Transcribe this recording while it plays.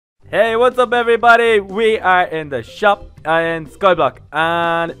Hey, what's up everybody? We are in the shop in SKYBLOCK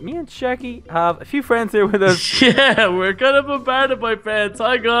and me and Sharky have a few friends here with us. Yeah, we're kind of bombarded by friends.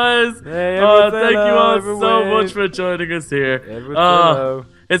 Hi guys. Hey, thank you all so much for joining us here.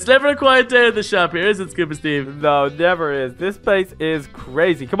 It's never a quiet day in the shop here, is it, Scuba Steve? No, never is. This place is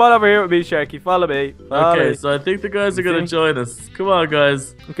crazy. Come on over here with me, Sharky. Follow me. Okay, so I think the guys are going to join us. Come on,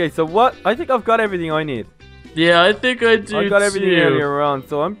 guys. Okay, so what? I think I've got everything I need. Yeah, I think I do. I got everything earlier on,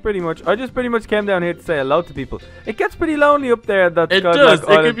 so I just pretty much came down here to say hello to people. It gets pretty lonely up there. It does. It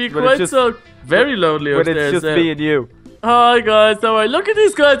can be quite so very lonely up there. But it's just me and you. Hi guys, don't worry. Look at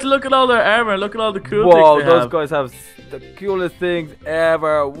these guys. Look at all their armor. Look at all the cool things they those have. guys have the coolest things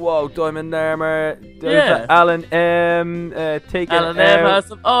ever. Whoa, diamond armor. There's Alan M. Alan M has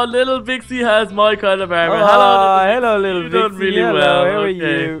some. Oh, little Vixie has my kind of armor. Hello, little Vixie. You've done really well. How are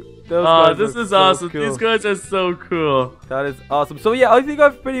you? This is awesome. Cool. These guys are so cool. That is awesome. So yeah, I think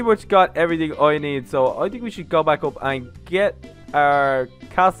I've pretty much got everything I need. So I think we should go back up and get our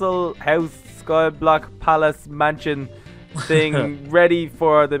castle, house, SKYBLOCK, palace, mansion thing ready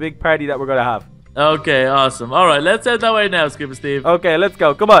for the big party that we're going to have. Okay, awesome. Alright, let's head that way now, Scuba Steve. Okay, let's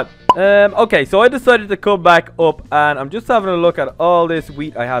go. Come on. Okay, so I decided to come back up and I'm just having a look at all this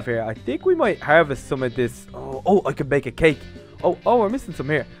wheat I have here. I think we might harvest some of this. Oh, I could bake a cake. Oh, we're missing some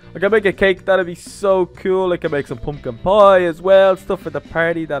here. I can make a cake. That'd be so cool. I can make some pumpkin pie as well. Stuff for the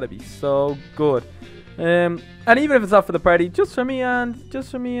party. That'd be so good. And even if it's not for the party, just for me and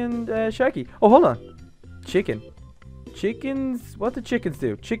Sharky. Oh, hold on. Chickens. What do chickens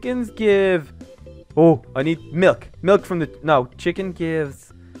do? Chickens give. Oh, I need milk. Milk from the. No, chicken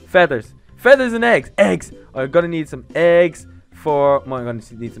gives feathers. Feathers and eggs. Eggs. I'm gonna need some eggs for. I'm gonna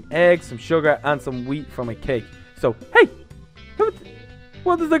need some eggs, some sugar, and some wheat for my cake. So, hey.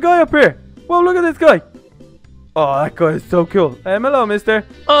 What is the guy up here? Whoa, look at this guy. Oh, that guy is so cool. Hello, mister.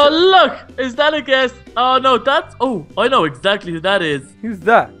 Oh, look. Is that a guest? Oh, no, that's... Oh, I know exactly who that is. Who's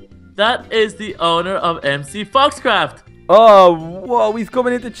that? That is the owner of MC Foxcraft. Oh, whoa, he's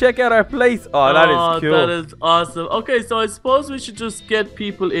coming in to check out our place. Oh, that is cool. That is awesome. Okay, so I suppose we should just get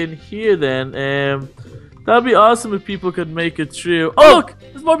people in here then. That'd be awesome if people could make it through. Oh, look.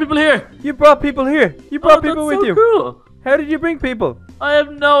 There's more people here. You brought people here. You brought people with you. Cool. How did you bring people? I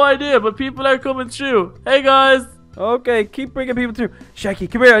have no idea, but people are coming through. Hey, guys. Okay, keep bringing people through. Sharky,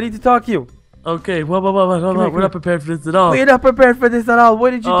 come here. I need to talk to you. Okay, whoa. We're not prepared for this at all. We're not prepared for this at all.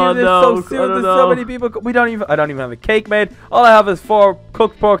 Why did you do this so soon? There's so many people. I don't even have a cake made. All I have is 4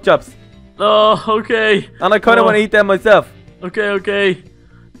 cooked pork chops. Oh, okay. And I kind of want to eat them myself. Okay.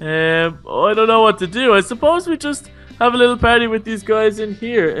 I don't know what to do. I suppose we just have a little party with these guys in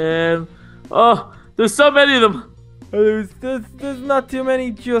here. There's so many of them. There's not too many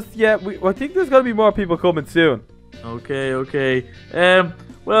just yet. I think there's gonna be more people coming soon. Okay.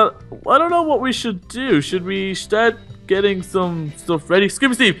 Well, I don't know what we should do. Should we start getting some stuff ready?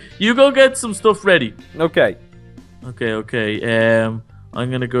 Scuba Steve, you go get some stuff ready. Okay.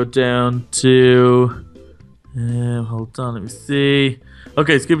 I'm gonna go down to. Hold on, let me see.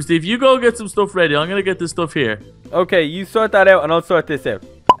 Okay, Scuba Steve, you go get some stuff ready. I'm gonna get this stuff here. Okay, you sort that out, and I'll sort this out.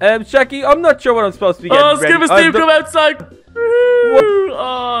 Sharky, I'm not sure what I'm supposed to be getting ready. Scuba Steve, come outside!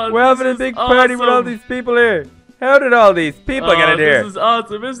 We're having a big party with all these people here. How did all these people get in here? This is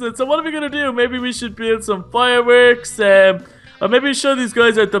awesome, isn't it? So what are we gonna do? Maybe we should build some fireworks, or maybe show these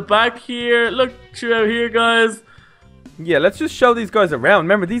guys at the back here. Look out here, guys. Yeah, let's just show these guys around.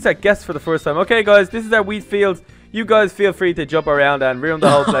 Remember, these are guests for the first time. Okay, guys, this is our wheat fields. You guys feel free to jump around and ruin the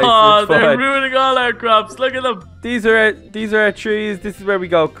whole place. Oh, they're ruining all our crops. Look at them. These are our trees. This is where we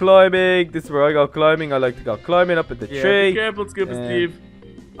go climbing. This is where I go climbing. I like to go climbing up at the tree. Be careful, Scuba Steve.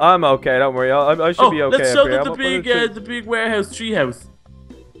 I'm okay. Don't worry. I should be okay. Let's show them the big warehouse tree house.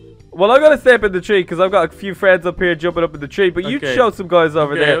 Well, I'm gonna stay up in the tree because I've got a few friends up here jumping up in the tree. But you show some guys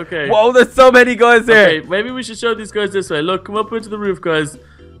over there. Okay. Whoa, there's so many guys here. Okay, maybe we should show these guys this way. Look, come up into the roof, guys.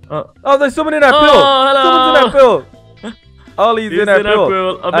 Oh, there's someone in our pool. Hello. Someone's in our pool. Ollie's in our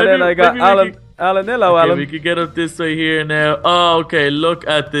pool. And then I got Alan. Hello, Alan. We can get up this way here now. Oh, okay. Look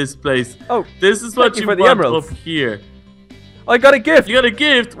at this place. Oh, this is what you want up here. I got a gift. You got a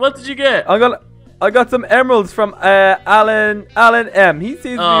gift? What did you get? I got some emeralds from Alan M. He seems to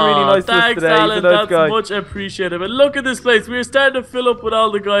be really nice to us today. Alan. That's much appreciated. But look at this place. We're starting to fill up with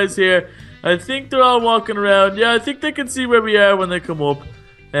all the guys here. I think they're all walking around. Yeah, I think they can see where we are when they come up.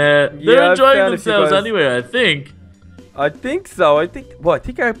 They're enjoying themselves anyway, I think. I think so. I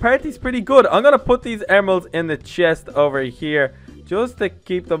think our party's pretty good. I'm gonna put these emeralds in the chest over here. just to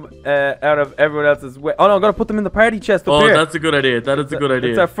keep them out of everyone else's way. Oh no, I'm gonna put them in the party chest up here. Oh, that's a good idea. That is a good idea.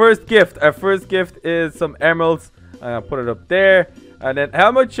 It's our first gift. Our first gift is some emeralds. I'm gonna put it up there. And then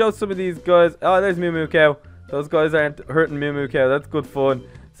how much show some of these guys? Oh, there's Moo Moo Cow. Those guys aren't hurting Moo Moo Cow. That's good fun.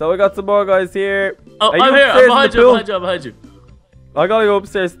 So we got some more guys here. Oh, I'm here. I'm behind you. I'm behind you. I gotta go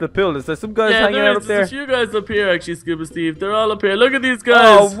upstairs to the pool. Is there some guys hanging out up there? There's a few guys up here actually, Scuba Steve. They're all up here. Look at these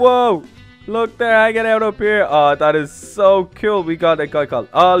guys. Oh, whoa. Look, they're hanging out up here. Oh, that is so cool. We got a guy called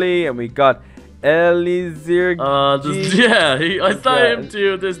Ollie, and we got Eliezer. Yeah, I saw him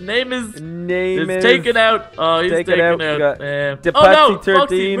too. His name is taken out. Oh, he's taken out. Oh no, 13.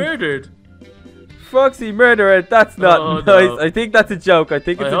 Foxy murdered. Foxy murderer. That's not nice. No. I think that's a joke. I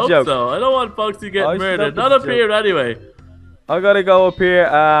think it's a joke. So. I don't want Foxy getting murdered. Not up here anyway. I gotta go up here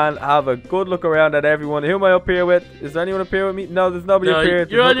and have a good look around at everyone. Who am I up here with? Is there anyone up here with me? No, there's nobody up here.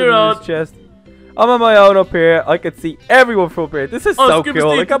 You're on your own. Chest. I'm on my own up here. I can see everyone from up here. This is so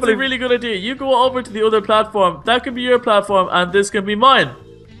cool. Steve, that's a really good idea. You go over to the other platform. That can be your platform, and this can be mine.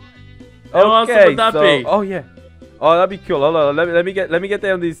 How awesome would that be? Oh yeah. Oh, that'd be cool. Hold on. Let me get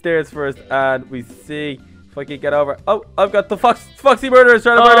down these stairs first, and we see if I can get over. Oh, I've got the Foxy murderers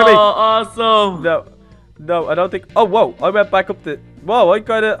trying to murder me. Oh, awesome. No, I don't think. Oh, whoa! I went back up the. Whoa! I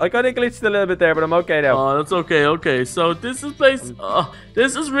kind of glitched a little bit there, but I'm okay now. Oh, that's okay. Okay, so this place.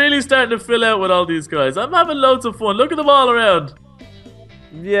 This is really starting to fill out with all these guys. I'm having loads of fun. Look at them all around.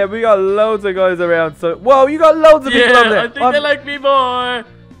 Yeah, we got loads of guys around. So, whoa! You got loads of people over there. I think they like me more.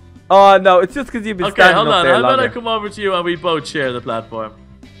 Oh no! It's just because you've been standing up there longer. How about I come over to you and we both share the platform?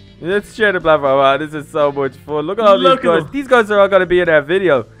 Let's share the platform. Wow, this is so much fun. Look at all these guys. These guys are all gonna be in our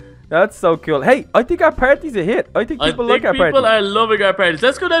video. That's so cool. Hey, I think our party's a hit. I think people like our party. People are loving our parties.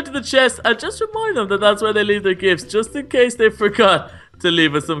 Let's go down to the chest and just remind them that that's where they leave their gifts, just in case they forgot to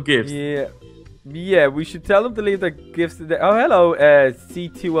leave us some gifts. Yeah, we should tell them to leave their gifts in there. Oh, hello,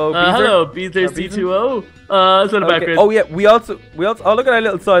 C2O. Hello, Beezer C2O. That's in the background. Oh, yeah, we also, oh, look at our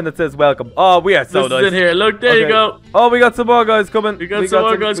little sign that says welcome. Oh, we are so nice. This is in here. Look, there you go. Oh, we got some more guys coming. We got some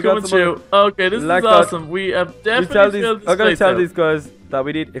more guys coming too. Okay, this is awesome. We have definitely filled this I'm going to tell these guys that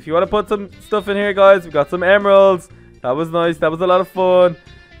we need, if you want to put some stuff in here, guys, we got some emeralds. That was nice. That was a lot of fun.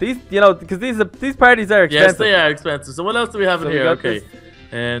 These, you know, because these parties are expensive. Yes, they are expensive. So what else do we have in here? Okay.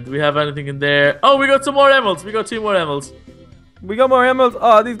 And do we have anything in there? Oh, we got some more emeralds. We got 2 more emeralds. We got more emeralds.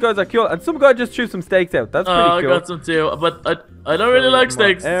 Oh, these guys are cool. And some guy just threw some steaks out. That's pretty cool. I got some too. But I don't really like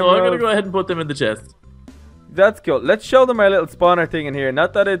steaks, so I'm going to go ahead and put them in the chest. That's cool. Let's show them our little spawner thing in here.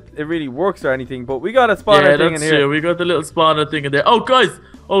 Not that it really works or anything, but we got a spawner thing in here. Yeah, that's true. We got the little spawner thing in there. Oh, guys.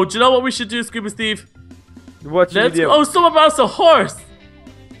 Oh, do you know what we should do, Scuba Steve? What should we do? Oh, someone brought us a horse.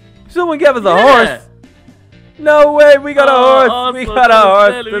 Someone gave us a horse. No way, we got a horse. Awesome. We got a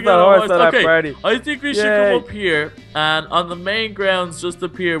horse. There's a horse at our party. I think we should come up here and on the main grounds just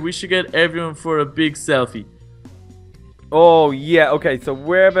up here, we should get everyone for a big selfie. Oh, yeah. Okay, so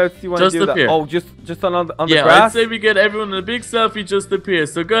whereabouts do you want to do that? Here. Oh, just on the grass? Yeah, I'd say we get everyone in a big selfie just up here.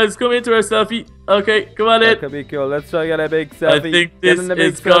 So, guys, come into our selfie. Okay, come on in. That could be cool. Let's try to get a big selfie. I think this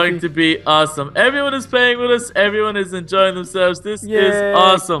is going to be awesome. Everyone is playing with us. Everyone is enjoying themselves. This is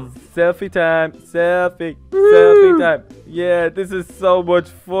awesome. Selfie time. Selfie time. Yeah, this is so much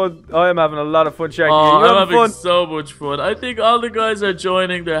fun. I am having a lot of fun, Sharky. Oh, I'm having so much fun. I think all the guys are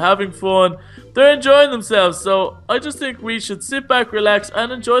joining. They're having fun. They're enjoying themselves. So I just think we should sit back, relax,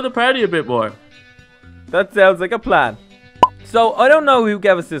 and enjoy the party a bit more. That sounds like a plan. So I don't know who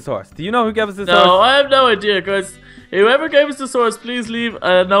gave us this horse. Do you know who gave us this horse? No, I have no idea, guys. Whoever gave us this horse, please leave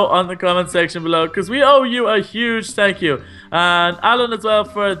a note on the comment section below, because we owe you a huge thank you. And Alan as well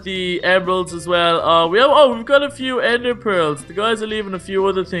for the emeralds as well. We've got a few ender pearls. The guys are leaving a few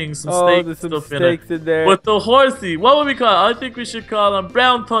other things, some steaks in there. But the horsey, what would we call it? I think we should call him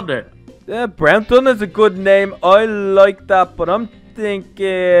Brown Thunder. Yeah, Brown Thunder is a good name. I like that, but I'm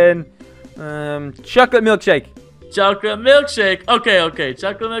thinking chocolate milkshake. Chocolate milkshake. Okay.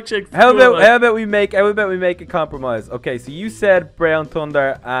 Chocolate milkshake. How about we make a compromise? Okay, so you said Brown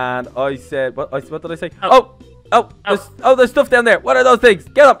Thunder, and I said what did I say? There's stuff down there. What are those things?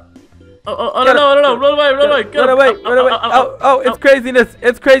 Get up. I don't know. Run away. Run away. It's craziness.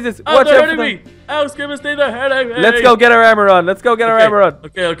 It's craziness. Watch out for them. Scuba, stay there. Let's go get our armor on.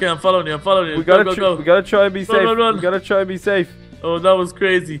 Okay, I'm following you. We gotta try and be safe. We gotta try and be safe. Oh, that was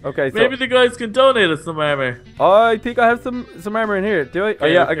crazy. Okay, so maybe the guys can donate us some armor. I think I have some armor in here. Do I?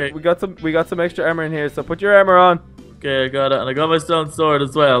 Okay, okay. We got some extra armor in here. So put your armor on. Okay, I got it, and I got my stone sword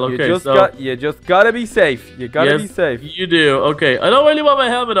as well. Okay, you just gotta be safe. You gotta be safe. You do. Okay, I don't really want my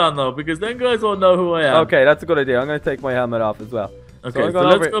helmet on though, because then guys won't know who I am. Okay, that's a good idea. I'm gonna take my helmet off as well. Okay, so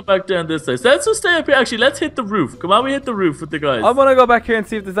let's go back down this side. So let's just stay up here. Actually, let's hit the roof. Come on, we hit the roof with the guys. I wanna go back here and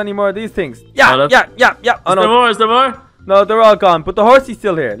see if there's any more of these things. Yeah. Is there more? No, they're all gone, but the horsey's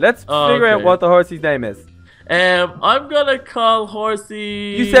still here. Let's figure out what the horsey's name is. I'm gonna call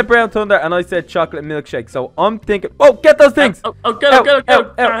Horsey. You said brown thunder and I said chocolate milkshake. So I'm thinking, oh, get those things. Oh, get him, get him, get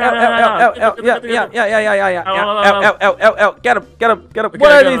him. Yeah. Get him.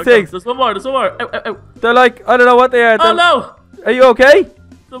 What are these things? There's one more. They're like, I don't know what they are. Oh no! Are you okay?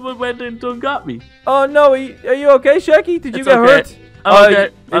 Someone went into and got me. Oh no, are you okay, Sharky? Did you get hurt? I'm okay.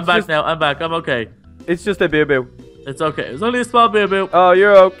 I'm back now. I'm back. I'm okay. It's just a boo-boo. It's okay. It's only a small boo-boo. Oh,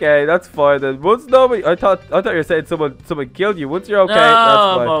 you're okay. That's fine then. Once nobody, I thought you were saying someone killed you. Once you're okay,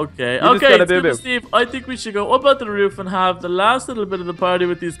 that's fine. I'm okay. You Okay, Steve. I think we should go up on the roof and have the last little bit of the party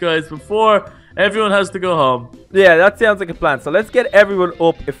with these guys before everyone has to go home. Yeah, that sounds like a plan. So let's get everyone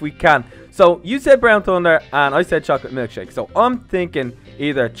up if we can. So you said brown thunder and I said chocolate milkshake. So I'm thinking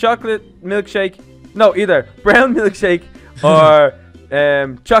either chocolate milkshake, no, either brown milkshake or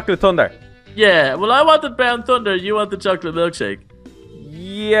chocolate thunder. Yeah, well, I wanted brown thunder. You want the chocolate milkshake.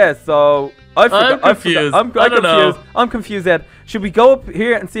 Yeah, so I forgot. I'm confused. I'm confused. I'm confused, Ed. Should we go up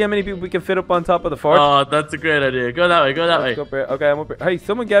here and see how many people we can fit up on top of the fort? Oh, that's a great idea. Go that way. Go that way. Go up here. Okay, I'm up here. Hey,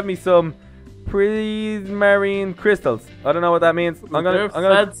 someone get me some prismarine crystals. I don't know what that means. I'm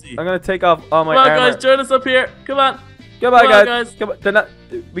gonna take off all my armor. Come on, guys, join us up here. Come on. Come on, guys. Come on. They're not.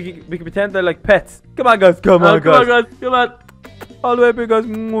 We can pretend they're like pets. Come on, guys. Come on, guys. Come on. All the way up here, guys.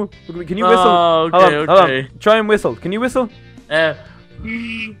 Can you whistle? Oh, okay, hold on. Try and whistle. Can you whistle?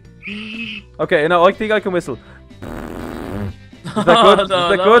 Okay, no, I think I can whistle. Is that good? No, Is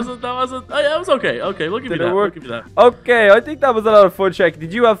that good? That wasn't. Oh, yeah, that was okay. Okay, we'll give you that. We'll give you that. Okay, I think that was a lot of fun, Sharky.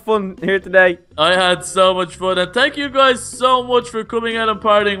 Did you have fun here today? I had so much fun, and thank you guys so much for coming out and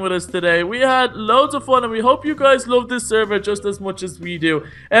partying with us today. We had loads of fun, and we hope you guys love this server just as much as we do.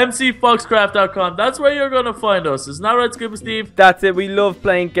 mcfoxcraft.com, that's where you're going to find us. Isn't that right, Scuba Steve? That's it. We love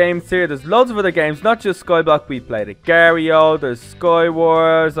playing games here. There's loads of other games, not just Skyblock. We played at Gario, there's Sky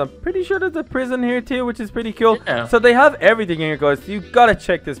Wars. I'm pretty sure there's a prison here too, which is pretty cool. Yeah. So they have everything here, guys. You got to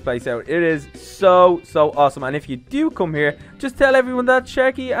check this place out. It is so awesome. And if you do come here, just tell everyone that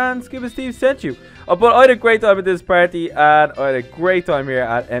Sharky and Scuba Steve sent you. But I had a great time at this party, and I had a great time here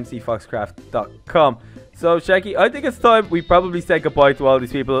at mcfoxcraft.com. So, Sharky, I think it's time we probably say goodbye to all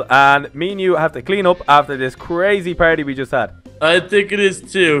these people, and me and you have to clean up after this crazy party we just had. I think it is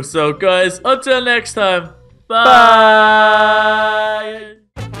too. So, guys, until next time, Bye.